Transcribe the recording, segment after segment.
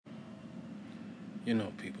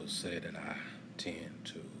People say that I tend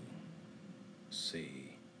to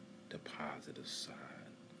see the positive side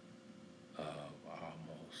of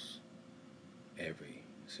almost every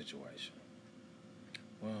situation.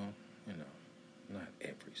 Well, you know, not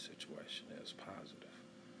every situation is positive.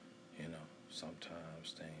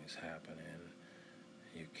 Sometimes things happen and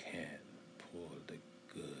you can't pull the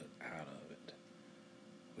good out of it.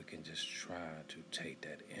 We can just try to take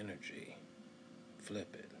that energy,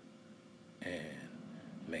 flip it, and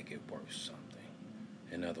make it worth something.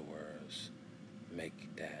 In other words,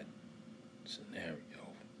 make that scenario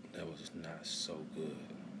that was not so good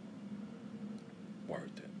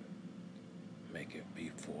worth it. Make it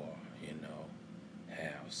be for,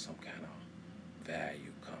 have some kind of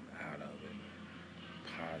value come out of it,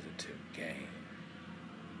 positive gain.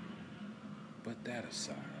 But that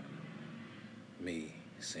aside, me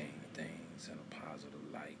seeing things in a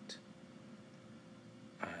positive light,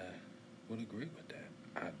 I would agree with that.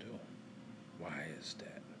 I do. Why is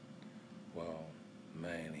that? Well,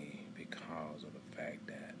 mainly because of the fact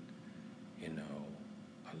that,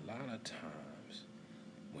 a lot of times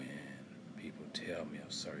when people tell me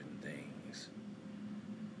of certain things,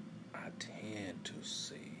 I tend to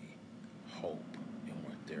see hope in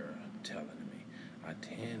what they're telling me. I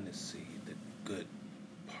tend to see the good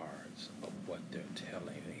parts of what they're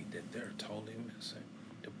telling me that they're totally missing.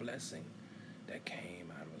 The blessing that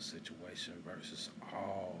came out of a situation versus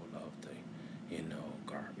all of the,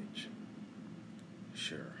 garbage.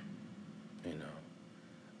 Sure,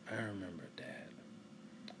 I remember that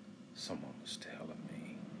someone was telling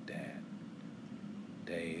me that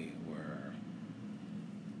they were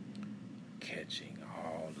catching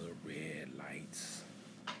all the red lights,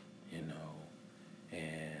 and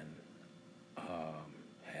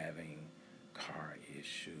having car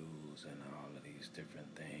issues and all of these different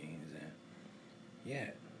things. And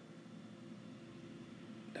yet,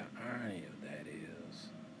 the irony of that is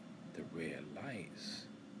the red lights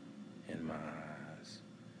in my eyes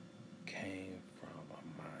came from a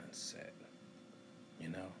mindset.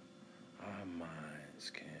 Our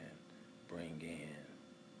minds can bring in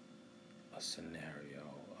a scenario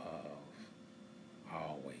of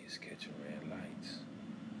always catching red lights.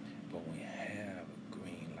 But when we have a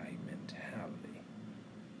green light mentality,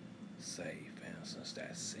 say, for instance,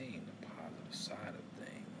 that's seeing the positive side of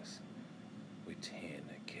things, we tend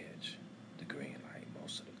to catch the green light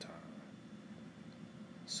most of the time.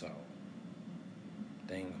 So,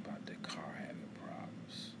 thing about the car having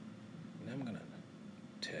problems, and I'm going to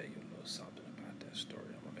tell you a little something about that story.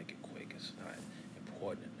 I'm going to make it quick. It's not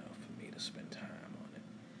important enough for me to spend time on it.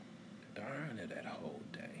 The irony of that whole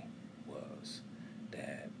day was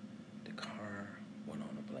that the car went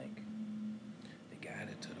on a blink. They got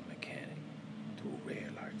it to the mechanic through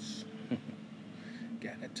red lights.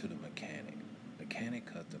 Got it to the mechanic. Mechanic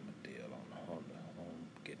cut them a deal on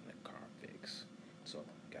getting the car fixed. So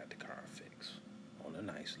got the car fixed on a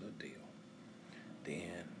nice little deal.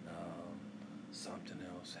 Then something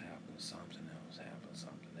else happened, something else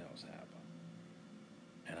happened.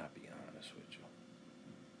 And I'll be honest with you.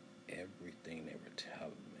 Everything they were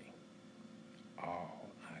telling me, all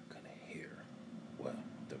I could hear were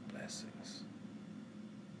the blessings.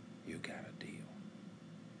 You got a deal.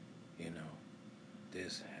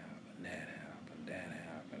 This happened, that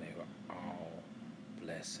happened. They were all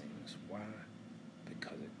blessings. Why?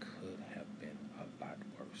 Because it could have been a lot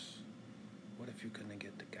worse. What if you couldn't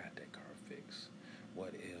got that car fixed?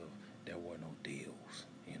 What if there were no deals?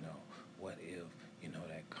 What if,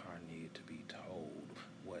 that car needed to be towed?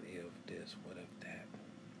 What if this? What if that?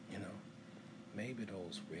 Maybe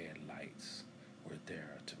those red lights were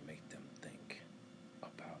there to make them think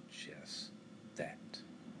about just that.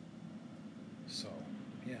 So,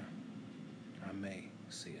 yeah, I may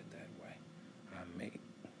see it that way. I may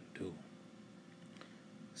do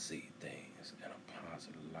see things in a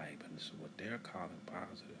positive light, but this is what they're calling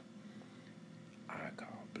positive. I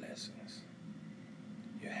call blessings.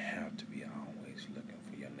 You have to be always looking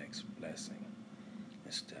for your next blessing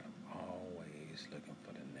instead of always looking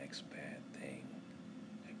for the next bad thing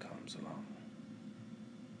that comes along.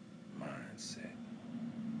 Mindset,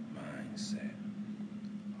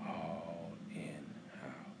 all in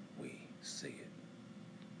how we see it.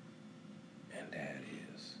 And that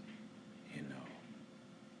is,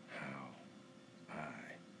 how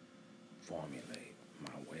I formulate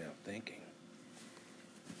my way of thinking.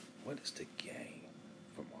 What is the gain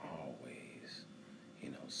from always,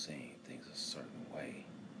 seeing things a certain way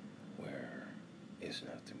where it's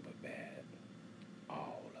nothing but bad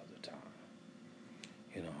all of the time?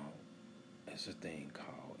 There's a thing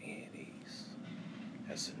called N.E.s.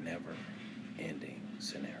 That's never-ending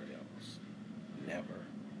scenarios. Never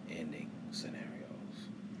scenarios.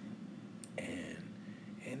 And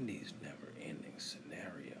in these never-ending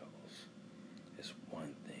scenarios, it's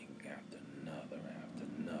one thing after another, after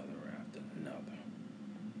another, after another.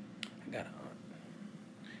 I got an aunt,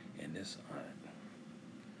 and this aunt,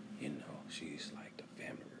 she's like the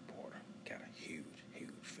family reporter. Got a huge, huge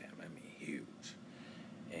family. I mean, huge,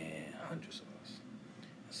 and hundreds of us.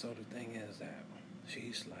 And so the thing is that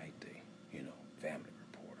she's like the, family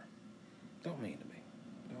reporter. Don't mean to be.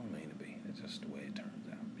 Don't mean to be. It's just the way it turns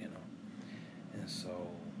out. And so,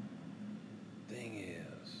 thing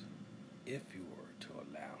is, if you were to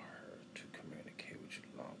allow her to communicate with you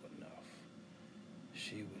long enough,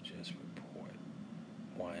 she would just report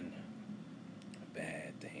one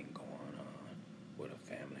bad thing going on with a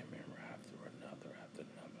family member after another after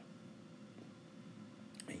another.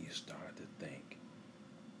 And you start to think,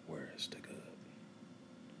 where's the good?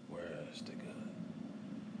 Where's the good?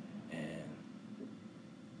 And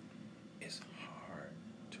it's hard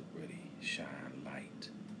to really shine light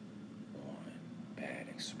on bad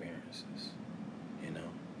experiences,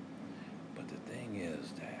 But the thing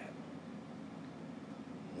is that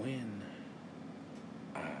when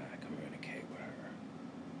I communicate with her,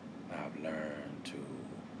 I've learned to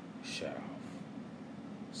shut off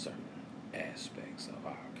certain aspects of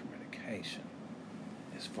our communication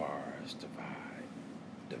as far as the vibe.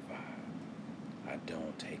 I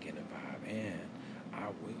don't take in the vibe, and I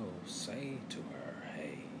will say to her,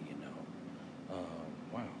 hey,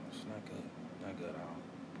 wow, it's not good,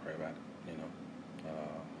 I'll pray about it,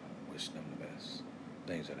 wish them the best,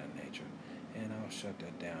 things of that nature, and I'll shut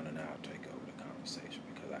that down and I'll take over the conversation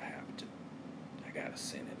because I have to. I gotta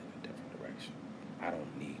send it in a different direction. I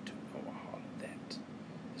don't need to know all of that.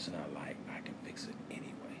 It's not like I can fix it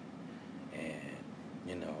anyway, and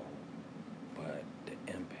but the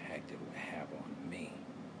impact it will have on me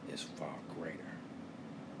is far greater.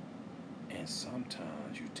 And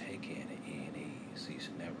sometimes you take in these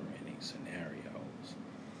never-ending scenarios,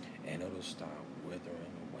 and it'll start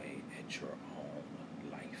withering away at your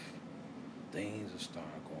own life. Things will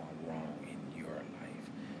start going wrong in your life.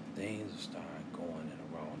 Things will start going in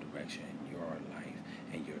the wrong direction in your life,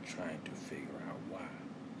 and you're trying to figure out why.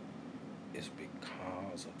 It's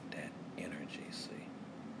because of that energy, see?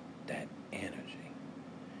 That energy.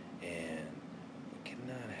 And we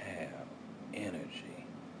cannot have energy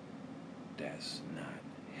that's not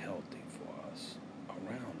healthy for us,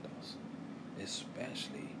 around us,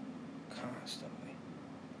 especially constantly.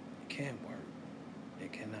 It can't work.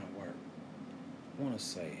 It cannot work. I want to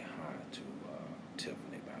say hi to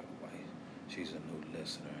Tiffany, by the way. She's a new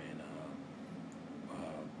listener and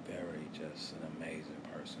very just an amazing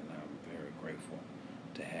person. I'm very grateful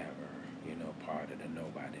to have her, part of the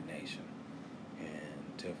Nobody Nation.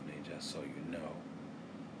 And Tiffany, just so you know,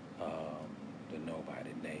 the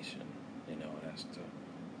Nobody Nation, that's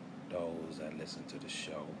those that listen to the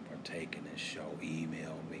show, partake in this show,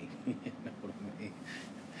 email me, you know what I mean?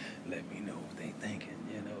 Let me know what they thinking,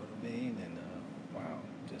 you know what I mean? And wow,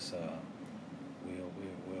 just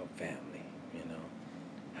we're family,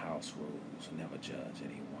 House rules, never judge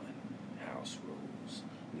anyone. House rules,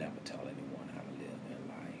 never tell anyone how to live their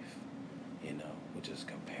life. We're just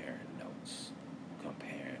comparing notes.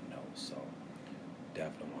 So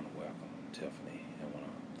definitely want to welcome Tiffany and want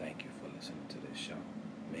to thank you for listening to this show.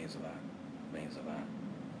 Means a lot.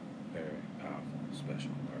 Very powerful,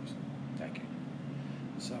 special person. Thank you.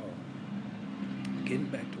 So, getting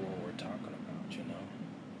back to what we're talking about,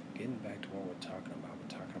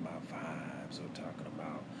 We're talking about vibes. We're talking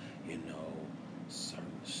about,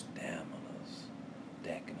 certain staminas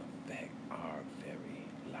that can affect our very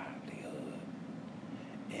livelihood.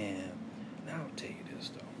 And now I'll tell you this,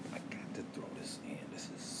 though. I got to throw this in. This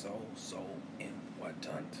is so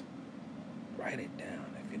important. Write it down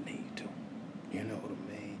if you need to. You know what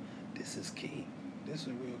I mean? This is key. This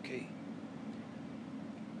is real key.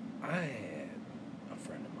 I had a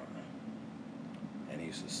friend of mine, and he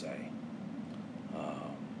used to say,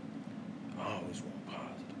 I always want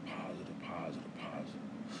positive.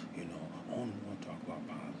 I only want to talk about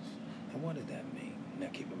positives. And what did that mean? Now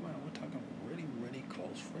keep in mind, we're talking really, really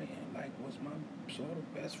close friend. Like was my sort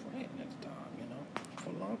of best friend at the time, for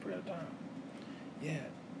a long period of time. Yeah,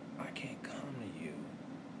 I can't come to you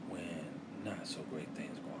when not so great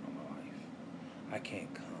things going on in my life. I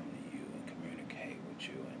can't come to you and communicate with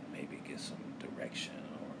you and maybe get some direction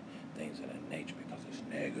or things of that nature because it's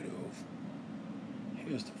negative.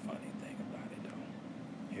 Here's the funny thing about it, though.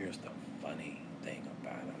 Here's the funny thing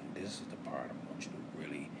about it. This is the part I want you to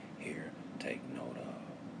really hear, take note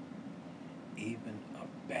of. Even a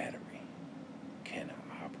battery cannot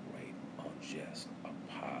operate on just a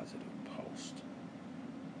positive post.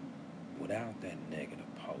 without that negative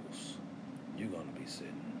post, you're going to be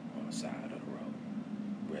sitting on the side of the road.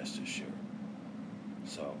 Rest assured.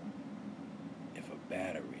 So, if a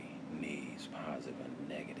battery needs positive and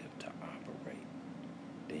negative to operate,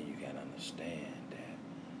 then you got to understand that,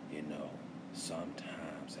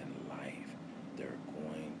 sometimes in life there are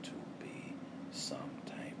going to be some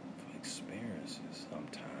type of experiences,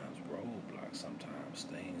 sometimes roadblocks, sometimes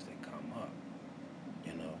things that come up,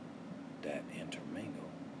 that intermingle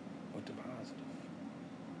with the positive.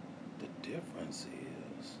 The difference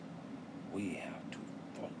is we have to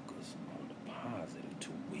focus on the positive to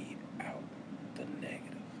weed out the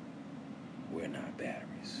negative. We're not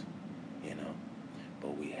batteries,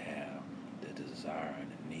 but we have the desire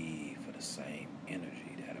and the need for the same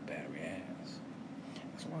energy that a battery has.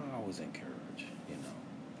 That's why I always encourage,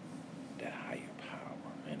 that higher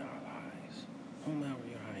power in our lives. Whomever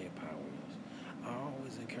your higher power is, I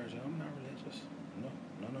always encourage you. I'm not religious. No,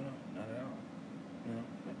 not at all.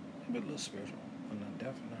 Maybe a little spiritual. I'm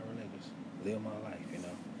definitely not religious. Live my life,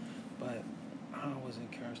 But I always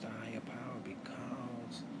encourage the higher power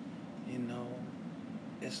because,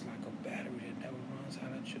 it's like a battery that never runs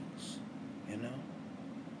out of juice,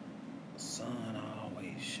 The sun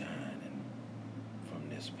always shining from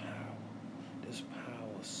this power. This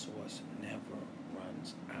power source never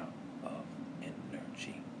runs out of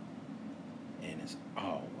energy. And it's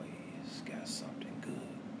always got something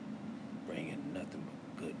good, bringing nothing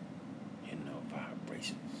but good,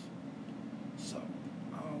 vibrations. So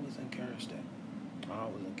I always encourage that. I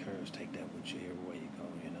always encourage take that with you everywhere you go,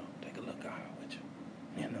 Take a look out with you.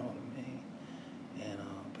 You know what I mean? And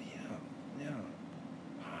but yeah,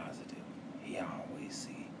 positive. He always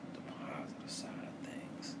see the positive side of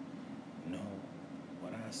things.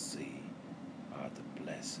 What I see are the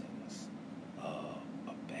blessings of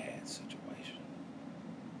a bad situation.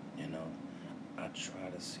 I try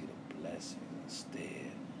to see the blessings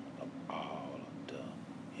instead of all of the,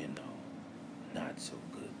 not so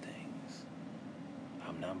good things.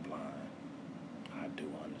 I'm not blind. I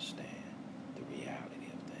do understand the reality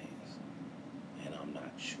of things. And I'm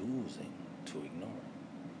not choosing to ignore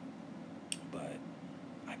it. But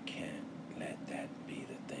I can't let that be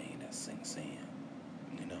the thing that sinks in.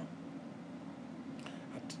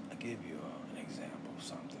 I'll give you an example of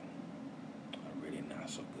something. A really not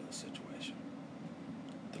so good situation.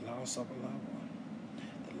 The loss of a loved one.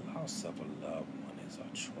 The loss of a loved one is a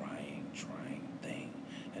trying thing.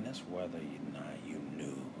 And that's whether you knew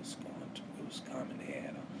it was coming. They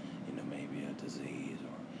had maybe a disease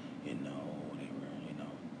or, they were,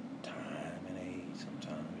 time and age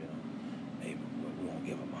sometimes, maybe we won't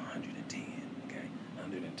give them 110, okay?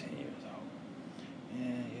 110 years old.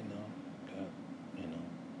 And,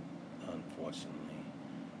 unfortunately,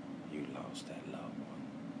 you lost that loved one.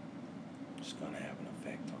 It's going to have an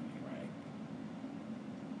effect on you, right?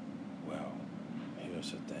 Well,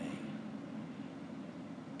 here's the thing.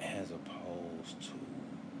 As opposed to,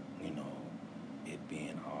 it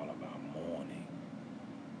being all about mourning,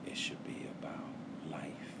 it should be about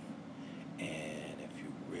life. And if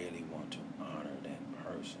you really want to honor that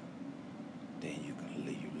person, then you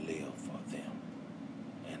live for them.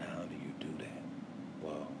 And how do you do that?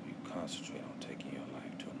 Well, you concentrate on taking your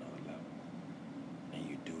life to another level. And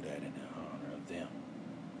you do that in the honor of them.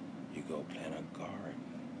 You go plant a garden,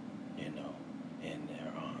 in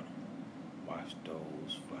their honor. Watch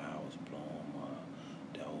those flowers bloom,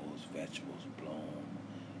 those vegetables bloom,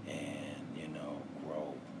 and,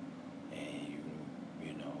 grow. And you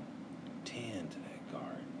tend to that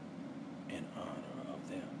garden in honor of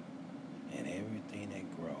them. And everything that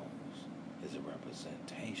grows is a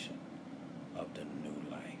representation of the new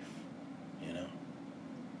life,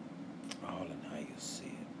 all in how you see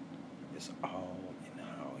it. It's all in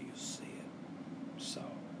how you see it. So,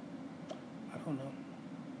 I don't know,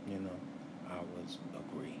 I would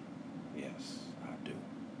agree. Yes, I do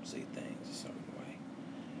see things a certain way.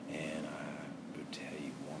 And I will tell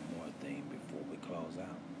you one more thing before we close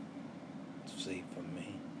out. See, for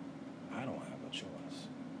me, I don't have a choice.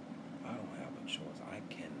 I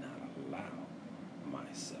cannot allow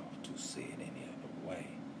myself to see it any other way.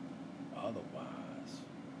 Otherwise,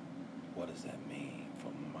 what does that mean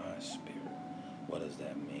for my spirit? What does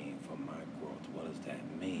that mean for my growth? What does that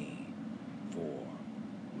mean for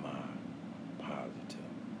my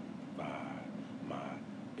positive vibe, my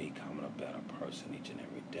becoming a better person each and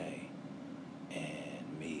every day,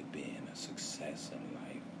 and me being a success in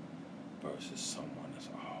life versus someone that's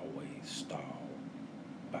always stalled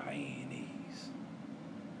by any ease?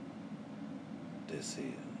 This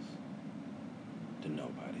is the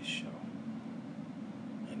Nobody Show,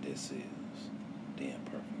 and this is the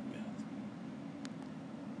Imperfect